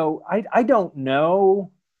don't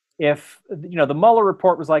know if the Mueller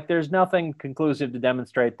report was like, there's nothing conclusive to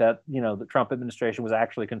demonstrate that the Trump administration was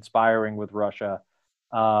actually conspiring with Russia.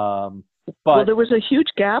 But there was a huge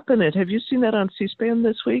gap in it. Have you seen that on C-SPAN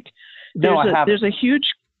this week? No, I haven't. There's a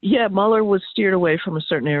huge, Mueller was steered away from a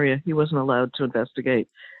certain area. He wasn't allowed to investigate.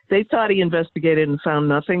 They thought he investigated and found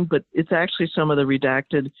nothing, but it's actually some of the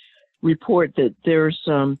redacted report that there's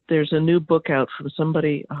a new book out from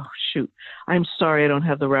somebody. Oh, shoot. I'm sorry, I don't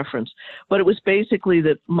have the reference. But it was basically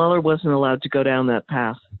that Mueller wasn't allowed to go down that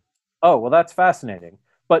path. Oh, well, that's fascinating.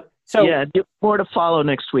 But so yeah, more to follow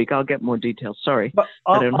next week. I'll get more details. Sorry, but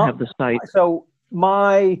I don't have the site. So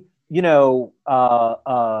my,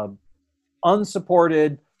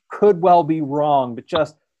 unsupported, could well be wrong, but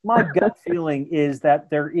just my gut feeling is that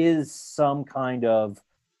there is some kind of,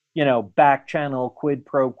 back channel quid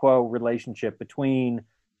pro quo relationship between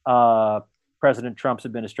President Trump's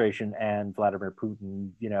administration and Vladimir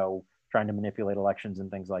Putin, trying to manipulate elections and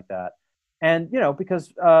things like that. And,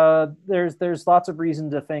 because there's lots of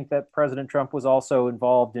reason to think that President Trump was also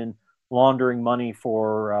involved in laundering money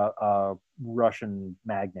for Russian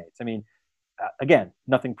magnates. I mean, again,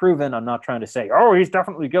 nothing proven. I'm not trying to say, oh, he's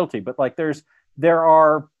definitely guilty, but like there's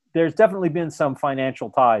definitely been some financial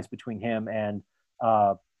ties between him and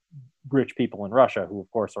rich people in Russia, who of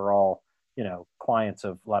course are all, clients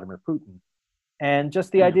of Vladimir Putin. And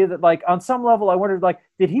just the idea that, like, on some level, I wondered, like,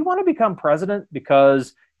 did he want to become president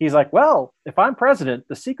because he's like, well, if I'm president,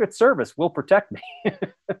 the Secret Service will protect me.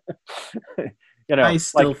 I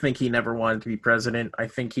still think he never wanted to be president. I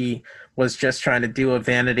think he was just trying to do a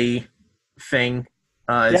vanity thing,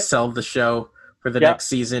 sell the show for the next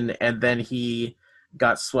season, and then he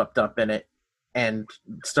got swept up in it and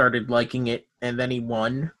started liking it, and then he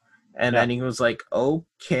won, and then he was like,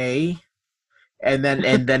 okay, and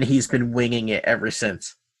then he's been winging it ever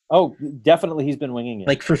since. Oh, definitely he's been winging it.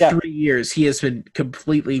 Like for 3 years, he has been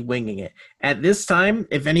completely winging it. At this time,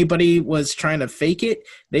 if anybody was trying to fake it,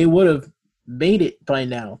 they would have made it by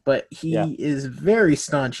now. But he is very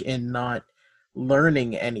staunch in not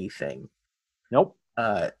learning anything. Nope.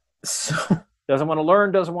 So doesn't want to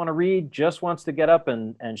learn, doesn't want to read, just wants to get up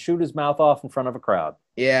and shoot his mouth off in front of a crowd.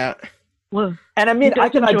 Yeah. Well, and I mean, I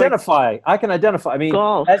can identify. I mean,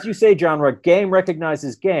 golf. As you say, genre, game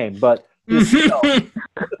recognizes game, but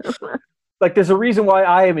like there's a reason why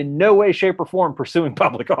I am in no way, shape, or form pursuing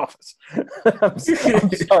public office. I'm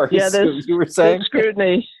sorry. Yeah, you were saying the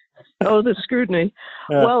scrutiny. Oh, the scrutiny.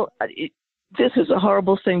 Yeah. Well, this is a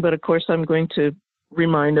horrible thing, but of course I'm going to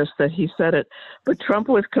remind us that he said it. But Trump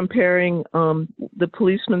was comparing the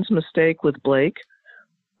policeman's mistake with Blake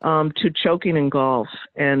to choking in golf.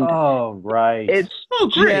 And right. It's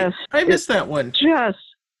great. I missed that one. He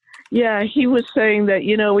was saying that,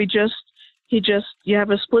 you have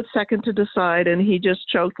a split second to decide, and he just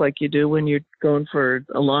choked like you do when you're going for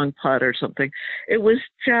a long putt or something. It was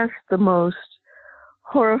just the most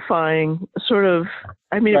horrifying sort of,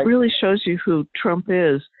 it really shows you who Trump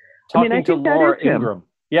is. Talking I to think Laura that is Ingraham. him.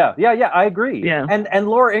 Yeah, I agree. Yeah. And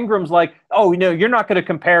Laura Ingram's like, oh, you're not going to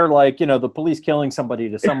compare like, the police killing somebody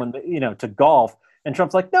to someone, to golf. And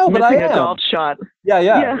Trump's like, no, but I am. A golf shot. Yeah,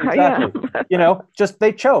 exactly. Just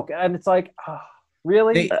they choke. And it's like,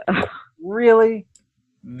 really? Really?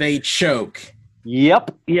 They choke.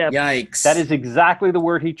 Yep. Yikes. That is exactly the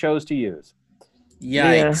word he chose to use.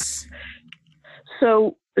 Yikes. Yeah.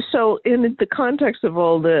 So in the context of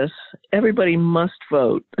all this, everybody must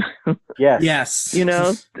vote. Yes.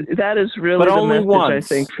 That is really but the only message,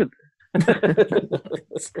 once. I think.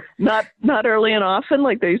 Not early and often,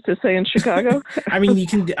 like they used to say in Chicago. I mean, you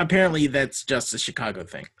can. Apparently, that's just a Chicago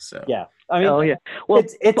thing. So yeah. I mean, well,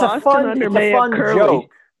 it's a fun joke.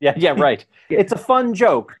 Yeah, right. It's a fun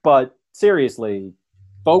joke, but seriously,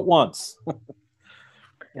 vote once.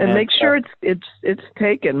 and make sure it's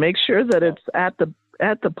taken. Make sure that it's at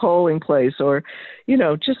the polling place, or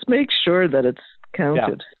just make sure that it's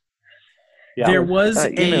counted. Yeah. There was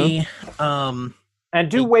and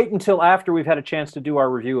do wait until after we've had a chance to do our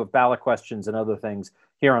review of ballot questions and other things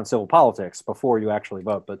here on Civil Politics before you actually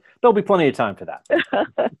vote, but there'll be plenty of time for that.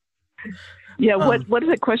 Yeah, what is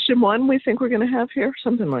it? Question 1 we think we're going to have here?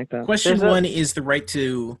 Something like that. Question 1 is the right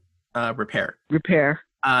to repair.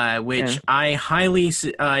 Which I highly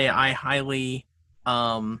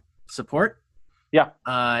support. Yeah.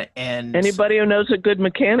 And anybody who knows a good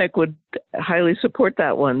mechanic would highly support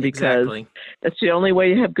that one, because that's the only way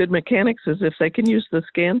you have good mechanics is if they can use the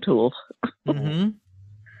scan tools. Mm-hmm.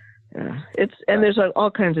 Yeah, there's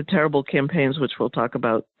all kinds of terrible campaigns which we'll talk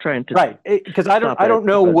about trying to because I don't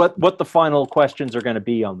know what the final questions are going to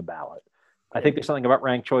be on the ballot. I think there's something about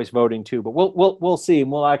ranked choice voting too, but we'll see,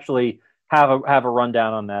 and we'll actually have a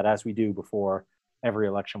rundown on that as we do before every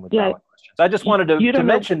election with Yeah. ballot questions. I just wanted You to don't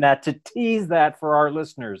know- mention that, to tease that for our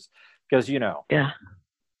listeners, because Yeah.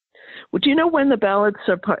 Well, do you know when the ballots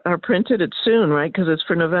are printed? It's soon, right? Because it's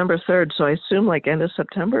for November 3rd. So I assume like end of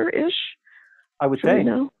September-ish. I would Should we think.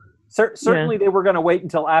 know? Certainly they were going to wait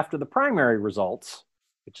until after the primary results,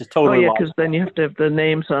 which is totally Oh yeah, logical. because then you have to have the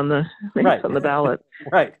names on the Right. on the ballot.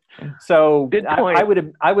 Right. So Good point.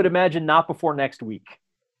 I would imagine not before next week.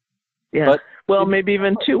 Yeah. But well, maybe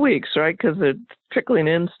even 2 weeks, right? Because they're trickling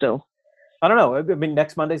in still. I don't know. I mean,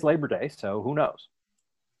 next Monday's Labor Day, so who knows?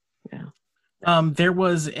 Yeah. There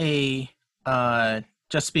was a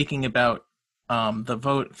just speaking about the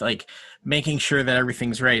vote, like making sure that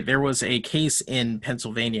everything's right. There was a case in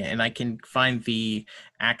Pennsylvania, and I can find the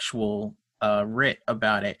actual writ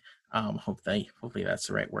about it. Hopefully that's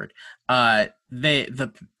the right word. There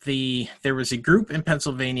was a group in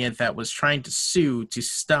Pennsylvania that was trying to sue to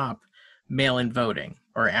stop mail-in voting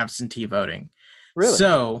or absentee voting. Really?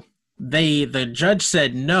 So the judge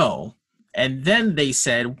said no. And then they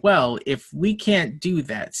said, well, if we can't do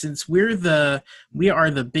that, since we are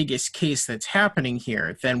the biggest case that's happening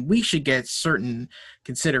here, then we should get certain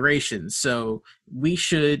considerations. So we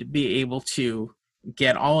should be able to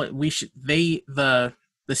get the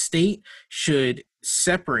state should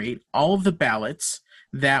separate all of the ballots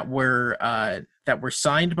that were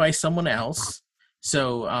signed by someone else.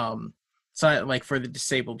 So like for the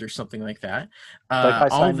disabled or something like that. Like I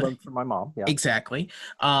signed one for my mom. Yeah. Exactly.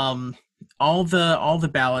 All the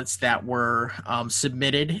ballots that were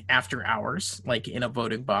submitted after hours, like in a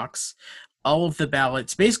voting box,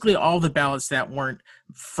 basically all the ballots that weren't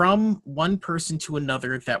from one person to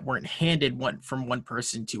another, that weren't handed from one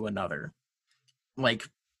person to another, like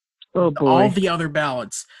Oh boy. all the other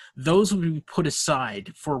ballots, those would be put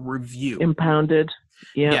aside for review. Impounded.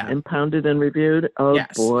 Yeah. Impounded and reviewed. Oh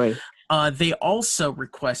Yes. boy. They also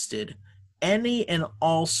requested any and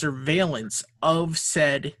all surveillance of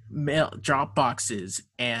said mail drop boxes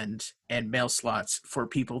and mail slots for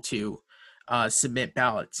people to submit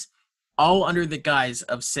ballots, all under the guise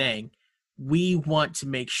of saying, we want to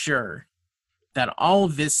make sure that all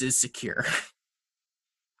of this is secure.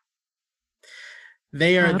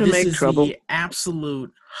 This is the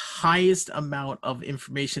absolute highest amount of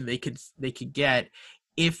information they could get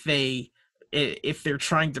if they're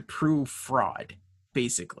trying to prove fraud,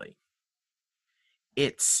 basically.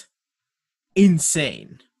 It's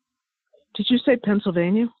insane. Did you say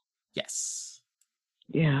Pennsylvania? Yes.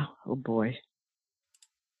 Yeah. Oh boy.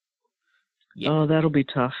 Yeah. Oh, that'll be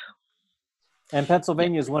tough. And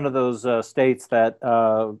Pennsylvania is one of those states that,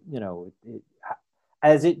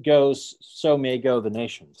 as it goes, so may go the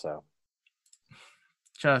nation. So,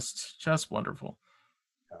 just wonderful.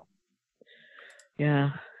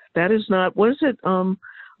 Yeah, that is not. What is it?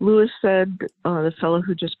 Lewis said, the fellow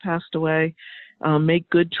who just passed away, make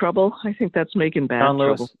good trouble. I think that's making bad John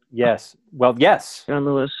Lewis. trouble. Yes. Well, yes. John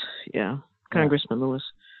Lewis. Yeah. Congressman Lewis.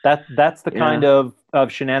 That's the kind of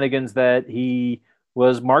shenanigans that he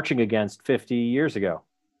was marching against 50 years ago,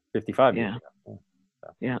 55 years ago.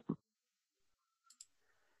 Yeah.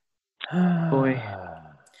 Boy.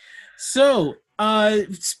 So,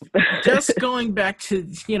 just going back to,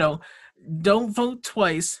 don't vote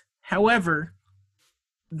twice. However,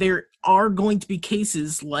 there are going to be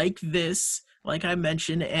cases like this, like I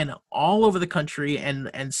mentioned, and all over the country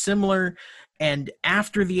and similar. And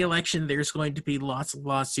after the election, there's going to be lots of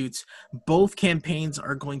lawsuits. Both campaigns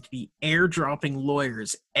are going to be airdropping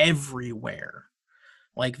lawyers everywhere.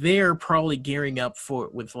 Like, they're probably gearing up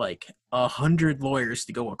with like 100 lawyers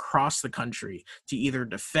to go across the country to either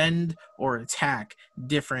defend or attack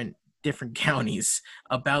different counties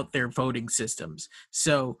about their voting systems.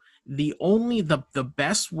 So the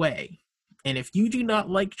best way, and if you do not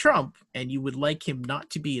like Trump and you would like him not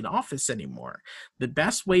to be in office anymore, the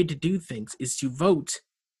best way to do things is to vote.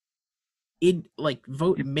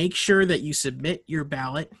 Make sure that you submit your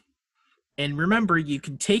ballot. And remember, you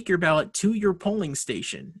can take your ballot to your polling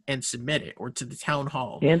station and submit it, or to the town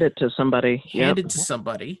hall. Hand it to somebody. Hand it to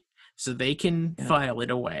somebody so they can file it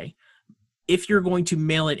away. If you're going to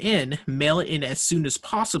mail it in as soon as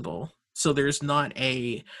possible, so there's not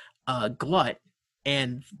a glut.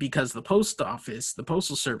 And because the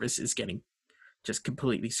postal service is getting just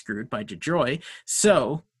completely screwed by DeJoy,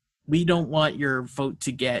 so we don't want your vote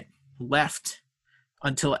to get left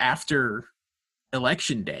until after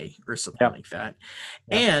election day or something like that.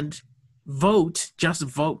 And just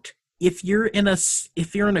vote. If you're in a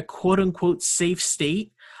quote unquote safe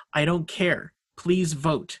state, I don't care. Please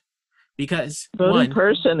vote. Because vote in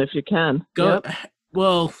person if you can.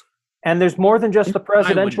 Well, And there's more than just the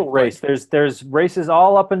presidential race. There's races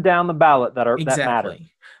all up and down the ballot that matter.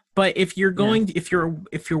 But if you're if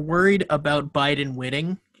you're worried about Biden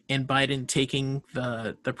winning and Biden taking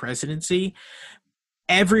the presidency,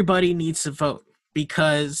 everybody needs to vote,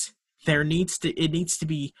 because it needs to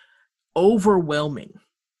be overwhelming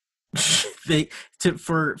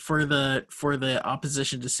for the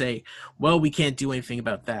opposition to say, well, we can't do anything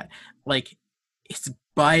about that. Like, it's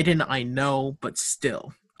Biden, I know, but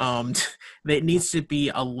still, it needs to be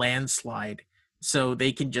a landslide, so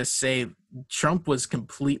they can just say Trump was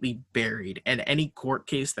completely buried, and any court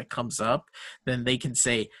case that comes up, then they can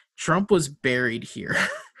say Trump was buried here.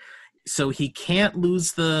 So he can't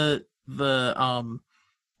lose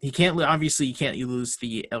obviously you can't lose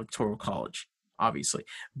the Electoral College, obviously,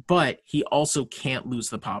 but he also can't lose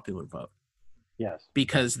the popular vote. Yes.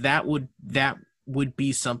 Because that would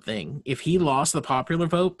be something. If he lost the popular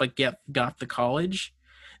vote but got the college,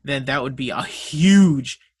 then that would be a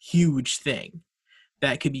huge thing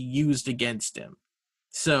that could be used against him.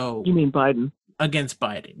 So you mean Biden? Against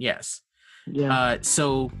Biden, yes. Yeah.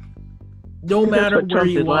 So no matter where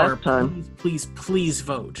you are, please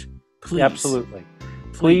vote. Please. Absolutely.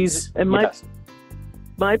 Please. And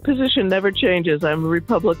my position never changes. I'm a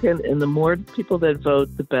Republican, and the more people that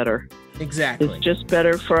vote, the better. Exactly. It's just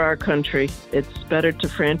better for our country. It's better to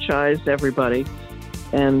franchise everybody.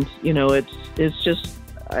 And, it's just,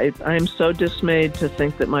 I'm so dismayed to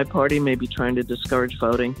think that my party may be trying to discourage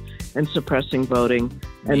voting and suppressing voting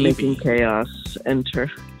and making chaos and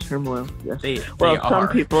turmoil. Yes. Some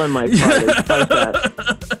people in my party like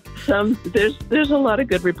that. There's a lot of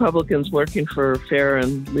good Republicans working for fair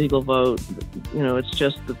and legal vote. It's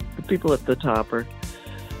just the people at the top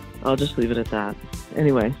I'll just leave it at that.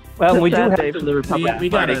 Anyway. Well, we do have for the Republican we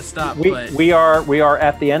Party. gotta stop. We are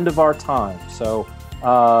at the end of our time. So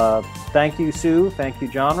thank you, Sue. Thank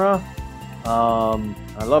you, Genre.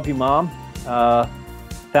 I love you, Mom.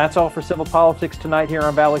 That's all for Civil Politics tonight here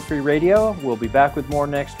on Valley Free Radio. We'll be back with more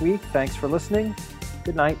next week. Thanks for listening.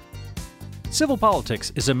 Good night. Civil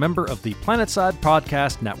Politics is a member of the Planetside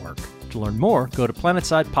Podcast Network. To learn more, go to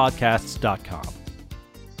planetsidepodcasts.com.